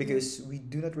 That's true. Because we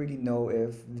do not really know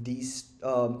if these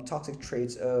toxic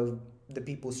traits of the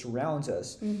people surrounds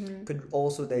us could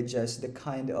also digest the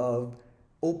kind of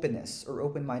openness or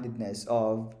open-mindedness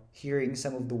of hearing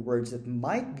some of the words that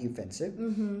might be offensive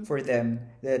for them,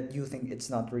 that you think it's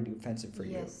not really offensive for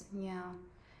you. Yes, yeah.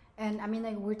 And I mean,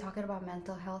 like, we're talking about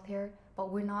mental health here, but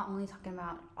we're not only talking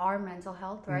about our mental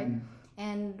health, right?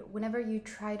 And whenever you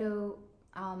try to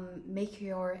make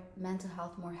your mental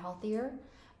health more healthier,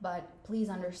 but please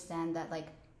understand that like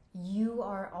you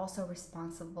are also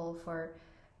responsible for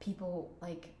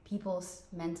people's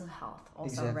mental health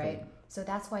also. Right? So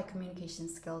that's why communication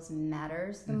skills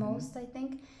matters the most, I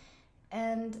think.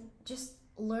 And just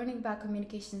learning about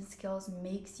communication skills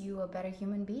makes you a better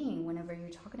human being whenever you're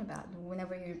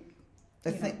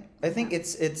I think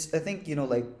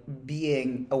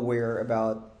being aware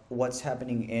about what's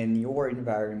happening in your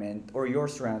environment or your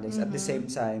surroundings, at the same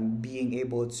time being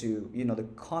able to to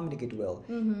communicate well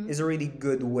is a really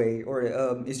good way, or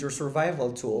is your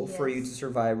survival tool for you to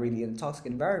survive really in a toxic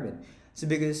environment. So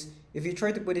because if you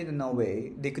try to put it in a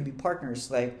way, they could be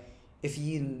partners. Like if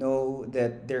you know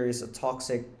that there is a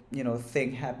toxic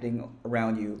thing happening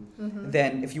around you,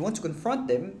 then if you want to confront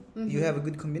them, you have a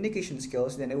good communication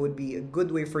skills, then it would be a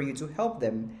good way for you to help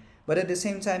them. But at the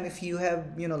same time, if you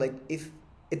have if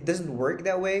it doesn't work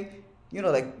that way,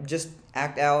 just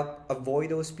act out, avoid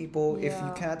those people. If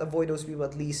you cannot avoid those people,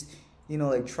 at least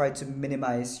try to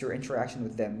minimize your interaction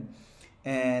with them.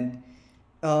 And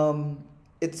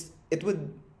it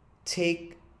would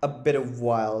take a bit of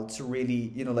while to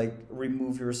really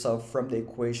remove yourself from the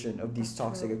equation of these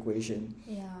toxic equation.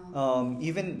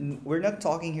 Even we're not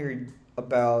talking here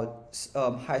about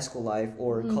high school life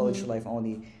or college life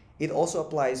only. It also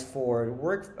applies for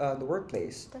the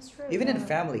workplace. That's true. Even in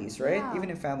families, right? Even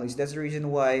in families, that's the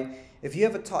reason why if you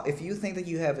think that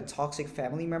you have a toxic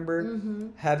family member,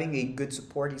 having a good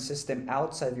supporting system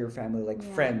outside of your family, like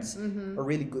friends, are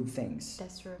really good things.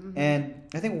 That's true. And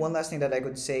I think one last thing that I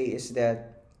could say is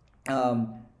that,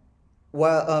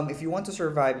 if you want to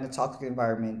survive in a toxic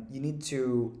environment, you need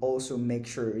to also make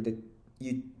sure that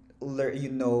you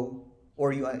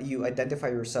identify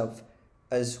yourself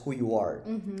as who you are.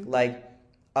 Like,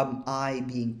 am I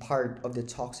being part of the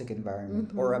toxic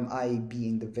environment, or am I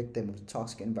being the victim of the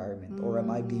toxic environment, or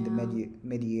am I being the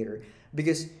mediator?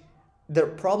 Because the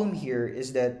problem here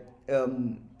is that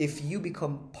if you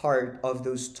become part of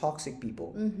those toxic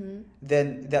people, Mm-hmm.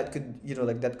 then that could,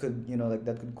 that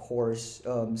could cause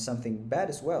something bad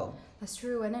as well. That's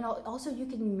true. And then also you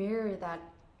can mirror that.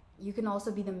 You can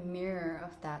also be the mirror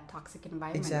of that toxic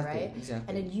environment, Exactly, right? exactly.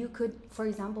 And then you could, for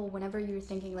example, whenever you're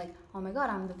thinking like, oh my God,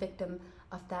 I'm the victim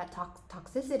of that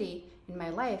toxicity in my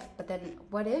life. But then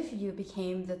what if you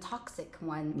became the toxic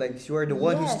one? Like you are the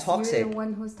one who's Yes, toxic. you're the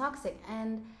one who's toxic.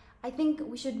 And I think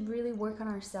we should really work on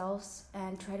ourselves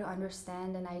and try to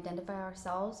understand and identify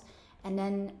ourselves. And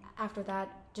then after that,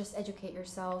 just educate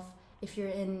yourself. If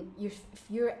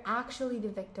you're actually the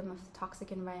victim of the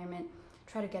toxic environment,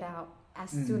 try to get out as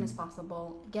soon as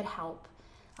possible. Get help.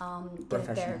 Get a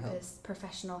Professional therapist,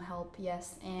 professional help.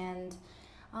 Yes, and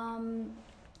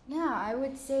yeah, I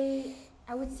would say,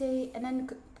 and then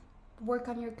work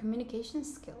on your communication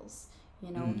skills.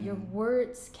 You know, your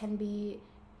words can be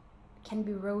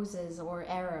roses or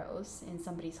arrows in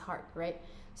somebody's heart, right?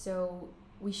 So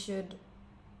we should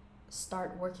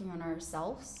start working on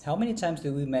ourselves. How many times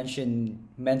do we mention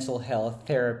mental health,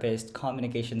 therapist,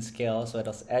 communication skills, what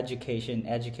else? Education,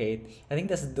 educate. I think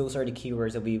those are the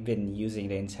keywords that we've been using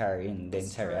the entire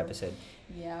True. episode.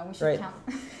 Yeah, we should Right. count.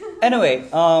 Anyway,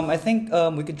 I think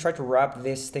we could try to wrap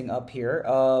this thing up here.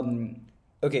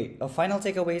 Okay, final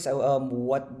takeaways.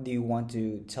 What do you want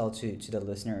to tell to the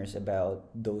listeners about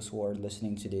those who are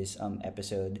listening to this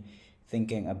episode,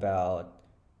 thinking about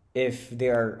if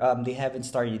they haven't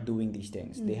started doing these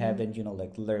things, they haven't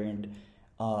learned,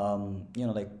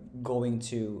 going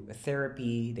to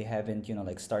therapy, they haven't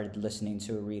started listening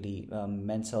to really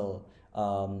mental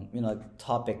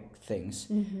topic things.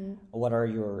 What are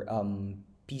your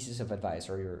pieces of advice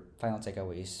or your final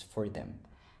takeaways for them?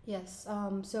 Yes.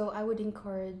 So I would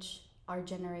encourage our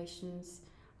generations.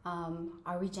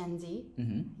 Are we Gen Z?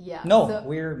 Yeah. No, So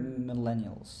we're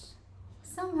millennials.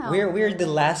 somehow We're the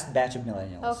last batch of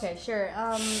millennials. Okay, sure.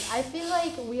 I feel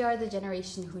like we are the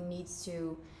generation who needs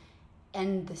to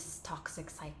end this toxic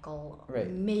cycle, Right.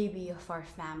 maybe of our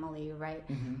family, right?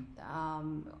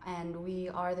 Mm-hmm. And we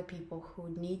are the people who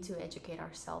need to educate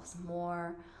ourselves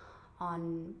more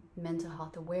on mental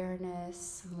health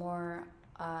awareness, more,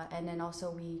 and then also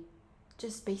we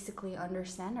just basically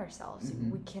understand ourselves.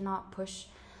 Mhm. We cannot push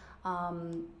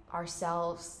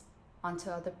ourselves onto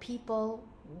other people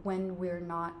when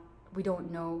we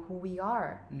don't know who we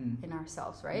are in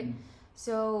ourselves, right?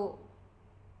 So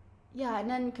yeah, and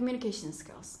then communication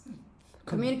skills.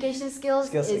 Communication skills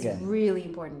Skills is again. really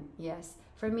important. Yes,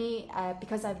 for me,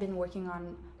 because I've been working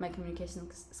on my communication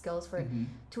skills for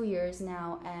 2 years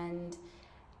now, and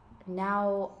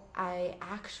now I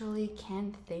actually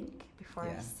can think before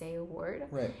I Yeah. say a word.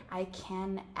 Right. I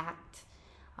can act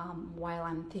while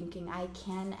I'm thinking. I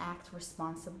can act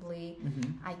responsibly.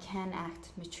 I can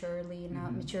act maturely,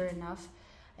 mature enough,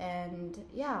 and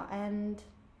yeah, and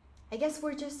I guess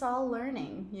we're just all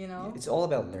learning, you know. It's all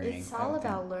about learning. It's all I think.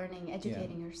 about learning,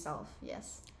 educating yourself.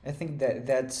 Yes. I think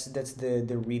that's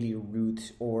the really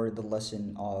root or the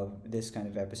lesson of this kind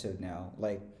of episode now.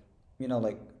 Like,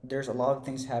 there's a lot of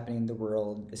things happening in the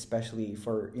world, especially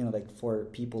for for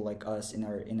people like us in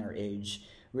our age,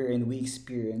 wherein we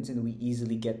experience and we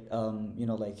easily get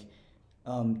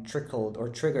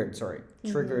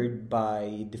triggered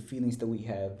by the feelings that we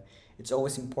have. It's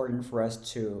always important for us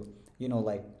to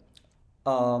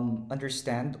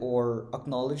understand or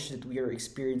acknowledge that we are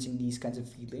experiencing these kinds of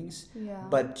feelings, Yeah.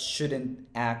 but shouldn't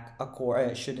act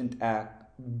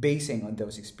basing on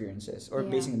those experiences or Yeah.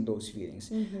 basing on those feelings.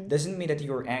 Mm-hmm. Doesn't mean that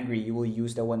you're angry you will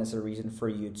use that one as a reason for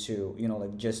you to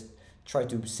just try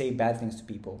to say bad things to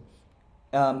people.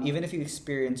 Even if you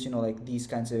experience these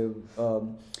kinds of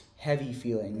heavy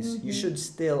feelings, you should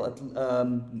still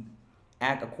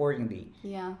act accordingly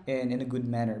Yeah. in a good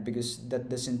manner, because that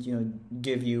doesn't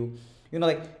give you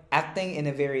acting in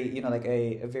a very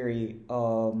a very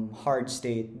hard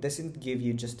state doesn't give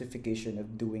you justification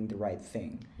of doing the right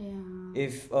thing. Yeah.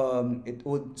 If it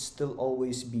would still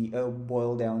always be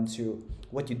boil down to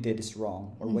what you did is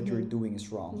wrong or what you're doing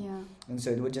is wrong. Yeah. And so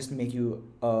it would just make you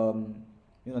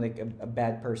a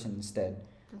bad person instead.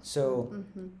 So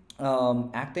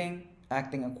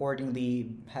acting accordingly,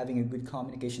 having a good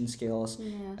communication skills,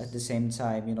 Yes. at the same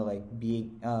time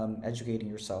being educating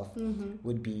yourself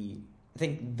would be, I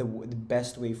think, the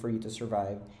best way for you to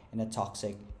survive in a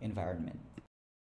toxic environment.